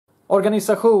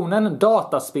Organisationen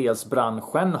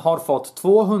Dataspelsbranschen har fått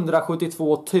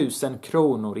 272 000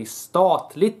 kronor i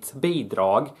statligt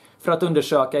bidrag för att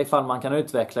undersöka ifall man kan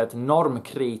utveckla ett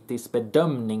normkritiskt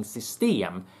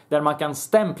bedömningssystem där man kan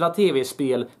stämpla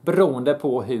tv-spel beroende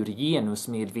på hur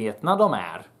genusmedvetna de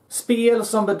är. Spel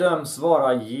som bedöms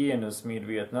vara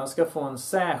genusmedvetna ska få en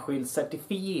särskild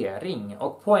certifiering,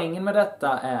 och poängen med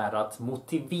detta är att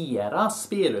motivera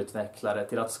spelutvecklare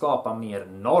till att skapa mer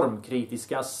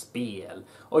normkritiska spel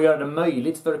och göra det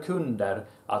möjligt för kunder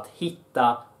att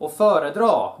hitta och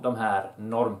föredra de här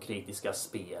normkritiska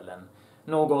spelen.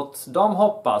 Något de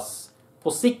hoppas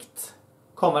på sikt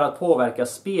kommer att påverka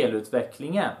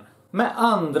spelutvecklingen. Med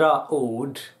andra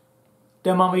ord,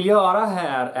 det man vill göra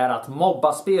här är att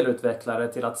mobba spelutvecklare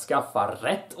till att skaffa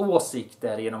rätt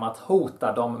åsikter genom att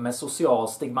hota dem med social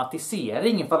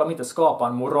stigmatisering ifall de inte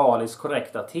skapar moraliskt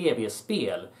korrekta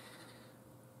tv-spel.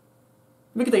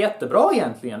 Vilket är jättebra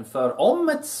egentligen, för om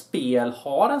ett spel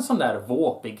har en sån där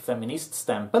våpig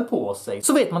feministstämpel på sig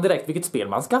så vet man direkt vilket spel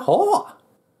man ska ha.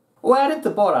 Och är det inte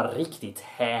bara riktigt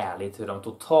härligt hur de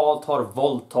totalt har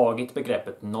våldtagit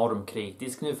begreppet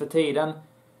normkritisk nu för tiden?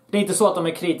 Det är inte så att de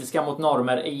är kritiska mot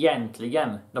normer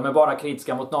egentligen. De är bara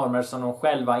kritiska mot normer som de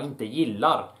själva inte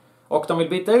gillar. Och de vill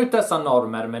byta ut dessa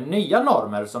normer med nya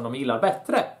normer som de gillar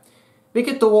bättre.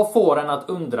 Vilket då får en att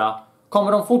undra,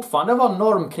 kommer de fortfarande vara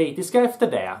normkritiska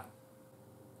efter det?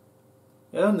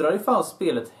 Jag undrar ifall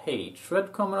spelet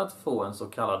Hatred kommer att få en så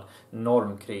kallad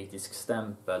normkritisk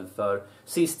stämpel. För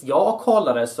sist jag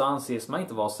kollade så anses man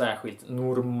inte vara särskilt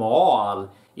normal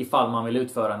ifall man vill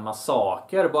utföra en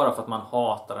massaker bara för att man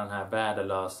hatar den här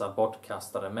värdelösa,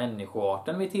 bortkastade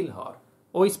människoarten vi tillhör.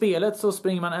 Och i spelet så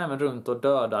springer man även runt och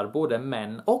dödar både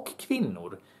män och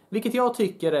kvinnor, vilket jag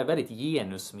tycker är väldigt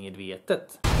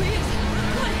genusmedvetet.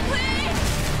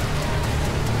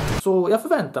 Så jag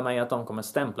förväntar mig att de kommer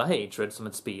stämpla Hatred som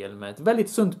ett spel med ett väldigt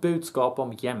sunt budskap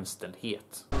om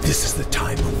jämställdhet. This is the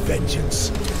time of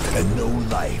vengeance, and no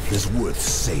life is worth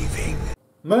saving.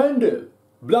 Men du,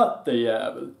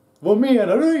 blattejävel, vad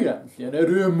menar du egentligen? Är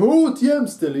du emot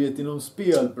jämställdhet inom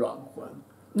spelbranschen?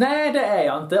 Nej, det är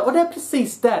jag inte. Och det är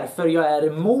precis därför jag är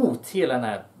emot hela det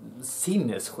här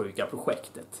sinnessjuka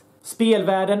projektet.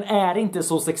 Spelvärlden är inte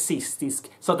så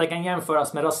sexistisk så att det kan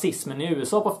jämföras med rasismen i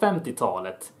USA på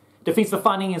 50-talet. Det finns för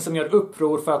fan ingen som gör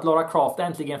uppror för att Lara Croft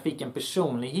äntligen fick en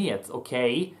personlighet,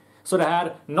 okej? Så det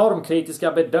här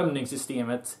normkritiska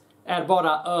bedömningssystemet är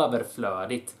bara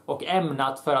överflödigt och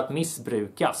ämnat för att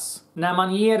missbrukas. När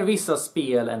man ger vissa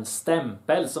spel en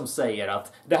stämpel som säger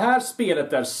att det här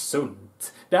spelet är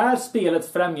sunt, det här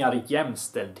spelet främjar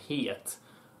jämställdhet,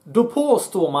 då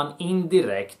påstår man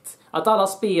indirekt att alla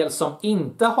spel som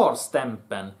inte har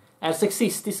stämpeln är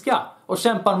sexistiska och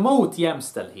kämpar mot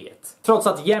jämställdhet. Trots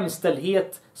att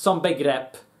jämställdhet som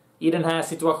begrepp i den här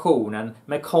situationen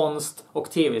med konst och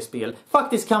tv-spel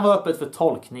faktiskt kan vara öppet för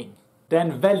tolkning. Det är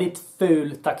en väldigt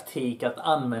ful taktik att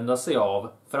använda sig av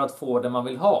för att få det man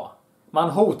vill ha. Man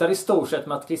hotar i stort sett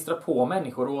med att klistra på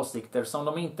människor åsikter som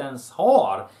de inte ens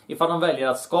har ifall de väljer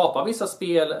att skapa vissa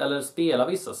spel eller spela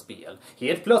vissa spel.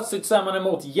 Helt plötsligt så är man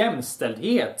emot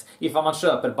jämställdhet ifall man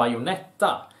köper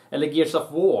Bayonetta eller Gears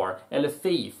of War eller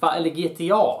FIFA eller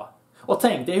GTA. Och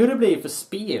tänk dig hur det blir för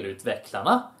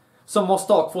spelutvecklarna som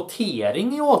måste ha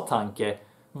kvotering i åtanke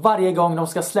varje gång de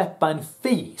ska släppa en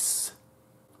fis.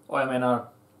 Och jag menar,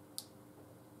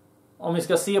 om vi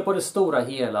ska se på det stora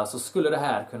hela så skulle det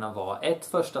här kunna vara ett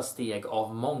första steg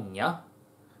av många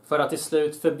för att till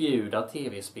slut förbjuda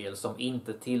tv-spel som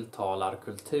inte tilltalar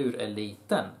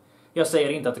kultureliten. Jag säger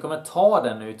inte att det kommer ta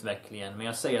den utvecklingen, men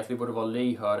jag säger att vi borde vara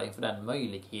lyhörda inför den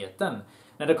möjligheten.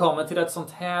 När det kommer till ett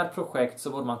sånt här projekt så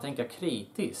borde man tänka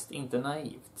kritiskt, inte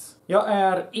naivt. Jag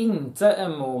är inte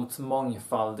emot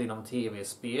mångfald inom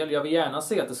tv-spel. Jag vill gärna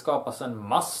se att det skapas en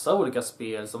massa olika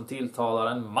spel som tilltalar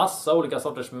en massa olika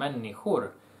sorters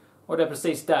människor. Och det är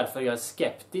precis därför jag är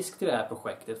skeptisk till det här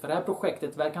projektet. För det här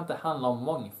projektet verkar inte handla om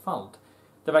mångfald.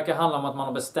 Det verkar handla om att man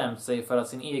har bestämt sig för att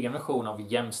sin egen version av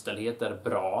jämställdhet är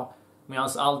bra, medan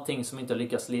allting som inte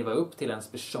lyckas leva upp till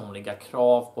ens personliga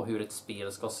krav på hur ett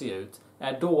spel ska se ut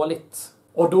är dåligt.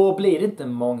 Och då blir det inte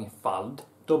mångfald,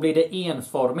 då blir det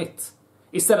enformigt.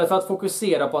 Istället för att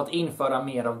fokusera på att införa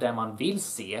mer av det man vill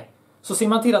se, så ser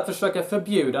man till att försöka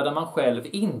förbjuda det man själv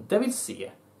inte vill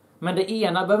se. Men det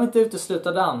ena behöver inte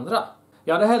utesluta det andra.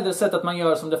 Jag hade hellre sett att man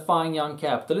gör som The Fine Young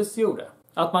Capitalist gjorde.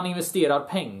 Att man investerar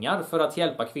pengar för att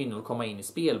hjälpa kvinnor komma in i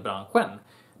spelbranschen.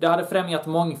 Det hade främjat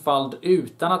mångfald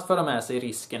utan att föra med sig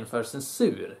risken för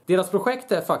censur. Deras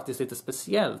projekt är faktiskt lite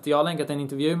speciellt. Jag har länkat en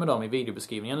intervju med dem i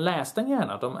videobeskrivningen. Läs den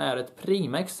gärna. De är ett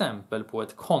prima exempel på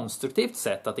ett konstruktivt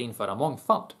sätt att införa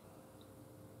mångfald.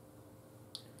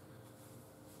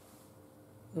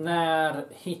 När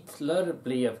Hitler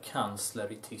blev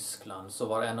kansler i Tyskland så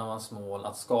var en av hans mål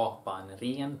att skapa en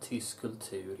ren tysk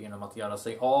kultur genom att göra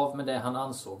sig av med det han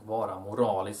ansåg vara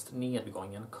moraliskt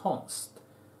nedgången konst.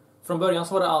 Från början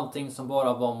så var det allting som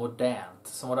bara var modernt,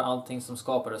 som var det allting som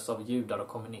skapades av judar och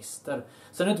kommunister.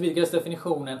 Sen utvidgades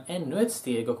definitionen ännu ett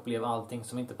steg och blev allting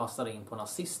som inte passade in på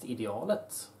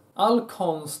nazistidealet. All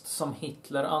konst som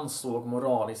Hitler ansåg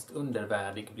moraliskt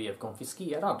undervärdig blev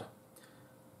konfiskerad.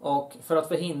 Och för att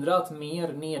förhindra att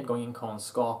mer nedgången konst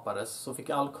skapades så fick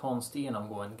all konst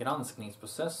genomgå en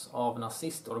granskningsprocess av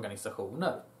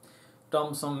nazistorganisationer.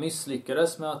 De som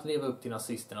misslyckades med att leva upp till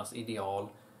nazisternas ideal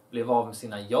blev av med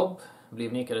sina jobb,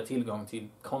 blev nekade tillgång till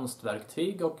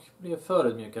konstverktyg och blev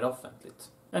förödmjukade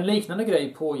offentligt. En liknande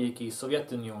grej pågick i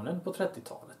Sovjetunionen på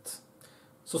 30-talet.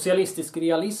 Socialistisk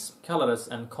realism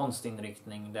kallades en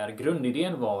konstinriktning där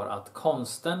grundidén var att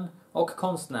konsten och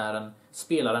konstnären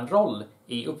spelar en roll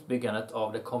i uppbyggandet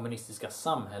av det kommunistiska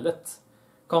samhället.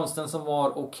 Konsten som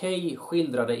var okej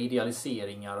skildrade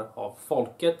idealiseringar av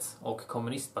folket och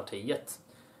kommunistpartiet.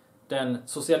 Den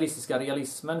socialistiska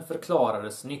realismen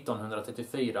förklarades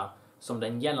 1934 som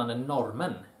den gällande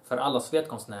normen för alla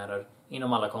sovjetkonstnärer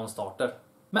inom alla konstarter.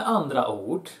 Med andra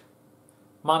ord,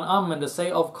 man använde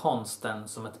sig av konsten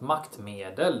som ett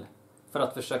maktmedel för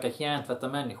att försöka hjärntvätta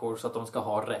människor så att de ska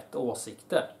ha rätt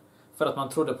åsikter. För att man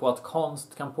trodde på att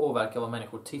konst kan påverka vad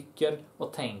människor tycker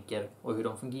och tänker och hur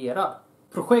de fungerar.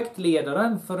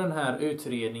 Projektledaren för den här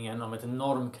utredningen om ett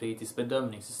normkritiskt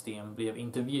bedömningssystem blev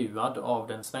intervjuad av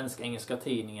den svensk-engelska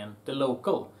tidningen The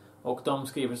Local. Och de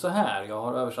skriver så här, jag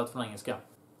har översatt från engelska.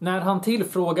 När han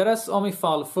tillfrågades om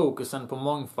ifall fokusen på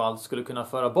mångfald skulle kunna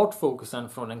föra bort fokusen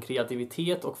från den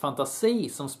kreativitet och fantasi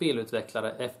som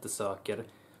spelutvecklare eftersöker,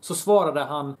 så svarade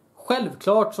han: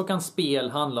 självklart så kan spel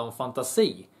handla om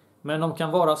fantasi, men de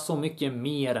kan vara så mycket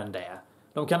mer än det.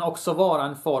 De kan också vara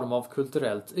en form av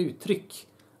kulturellt uttryck.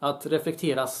 Att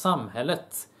reflektera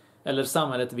samhället, eller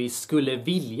samhället vi skulle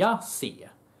vilja se.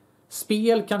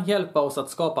 Spel kan hjälpa oss att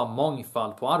skapa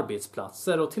mångfald på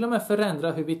arbetsplatser och till och med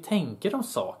förändra hur vi tänker om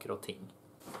saker och ting.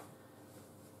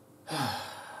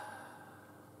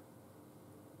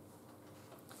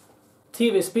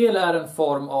 TV-spel är en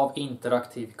form av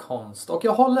interaktiv konst och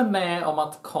jag håller med om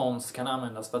att konst kan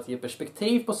användas för att ge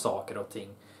perspektiv på saker och ting.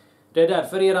 Det är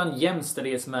därför eran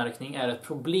jämställdhetsmärkning är ett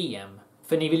problem.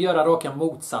 För ni vill göra raka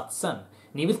motsatsen.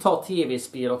 Ni vill ta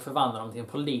tv-spel och förvandla dem till en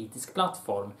politisk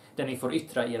plattform där ni får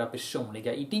yttra era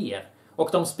personliga idéer. Och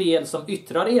de spel som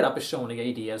yttrar era personliga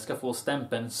idéer ska få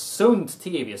stämpeln sunt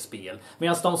tv-spel.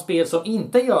 Medan de spel som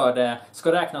inte gör det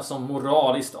ska räknas som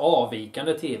moraliskt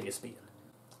avvikande tv-spel.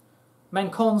 Men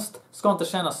konst ska inte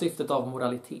tjäna syftet av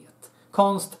moralitet.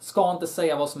 Konst ska inte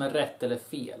säga vad som är rätt eller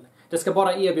fel. Det ska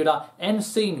bara erbjuda en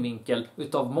synvinkel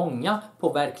utav många på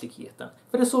verkligheten.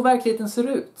 För det är så verkligheten ser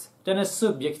ut. Den är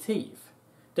subjektiv.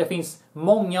 Det finns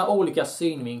många olika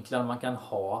synvinklar man kan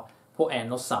ha på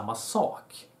en och samma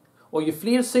sak. Och ju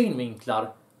fler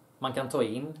synvinklar man kan ta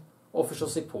in och förstå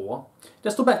sig på,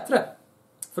 desto bättre.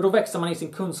 För då växer man i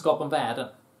sin kunskap om världen.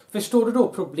 Förstår du då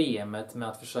problemet med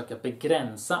att försöka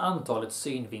begränsa antalet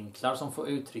synvinklar som får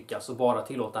uttryckas och bara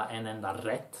tillåta en enda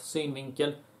rätt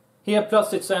synvinkel? Helt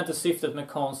plötsligt så är inte syftet med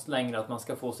konst längre att man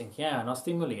ska få sin hjärna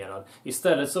stimulerad.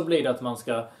 Istället så blir det att man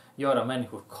ska göra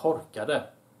människor korkade.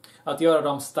 Att göra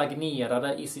dem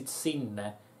stagnerade i sitt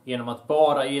sinne genom att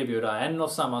bara erbjuda en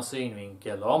och samma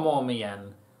synvinkel om och om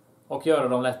igen. Och göra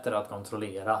dem lättare att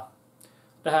kontrollera.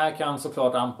 Det här kan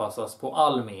såklart anpassas på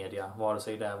all media, vare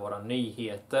sig det är våra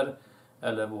nyheter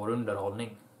eller vår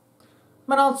underhållning.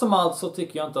 Men allt som allt så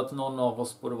tycker jag inte att någon av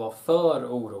oss borde vara för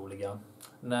oroliga.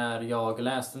 När jag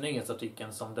läste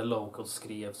nyhetsartikeln som The Local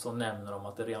skrev så nämner de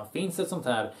att det redan finns ett sånt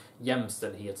här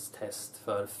jämställdhetstest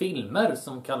för filmer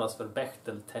som kallas för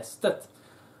Bechteltestet.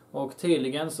 Och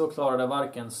tydligen så klarade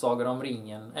varken Sagan om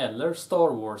ringen eller Star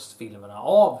Wars-filmerna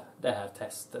av det här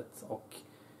testet. Och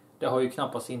det har ju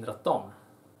knappast hindrat dem.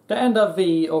 Det enda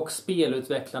vi och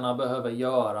spelutvecklarna behöver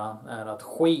göra är att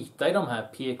skita i de här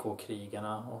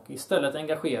PK-krigarna och istället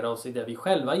engagera oss i det vi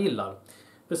själva gillar.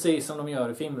 Precis som de gör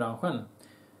i filmbranschen.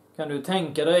 Kan du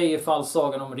tänka dig ifall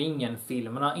Sagan om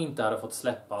ringen-filmerna inte hade fått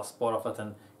släppas bara för att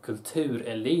en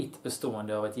kulturelit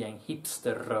bestående av ett gäng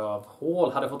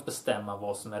hipsterrövhål hade fått bestämma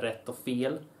vad som är rätt och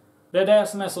fel? Det är det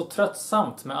som är så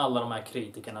tröttsamt med alla de här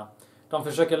kritikerna. De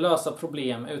försöker lösa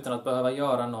problem utan att behöva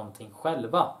göra någonting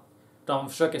själva. De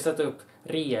försöker sätta upp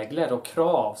regler och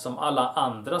krav som alla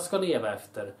andra ska leva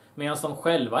efter, medan de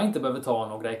själva inte behöver ta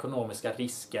några ekonomiska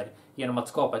risker genom att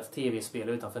skapa ett tv-spel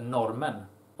utanför normen.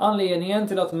 Anledningen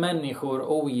till att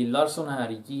människor ogillar såna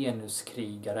här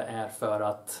genuskrigare är för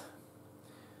att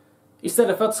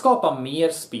Istället för att skapa mer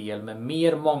spel med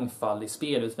mer mångfald i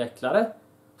spelutvecklare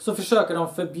så försöker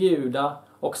de förbjuda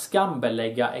och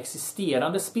skambelägga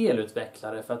existerande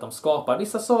spelutvecklare för att de skapar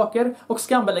vissa saker och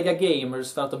skambelägga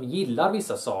gamers för att de gillar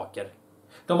vissa saker.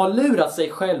 De har lurat sig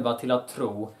själva till att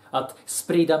tro att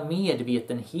sprida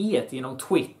medvetenhet genom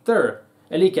Twitter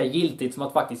är lika giltigt som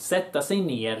att faktiskt sätta sig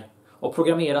ner och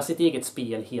programmera sitt eget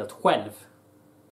spel helt själv.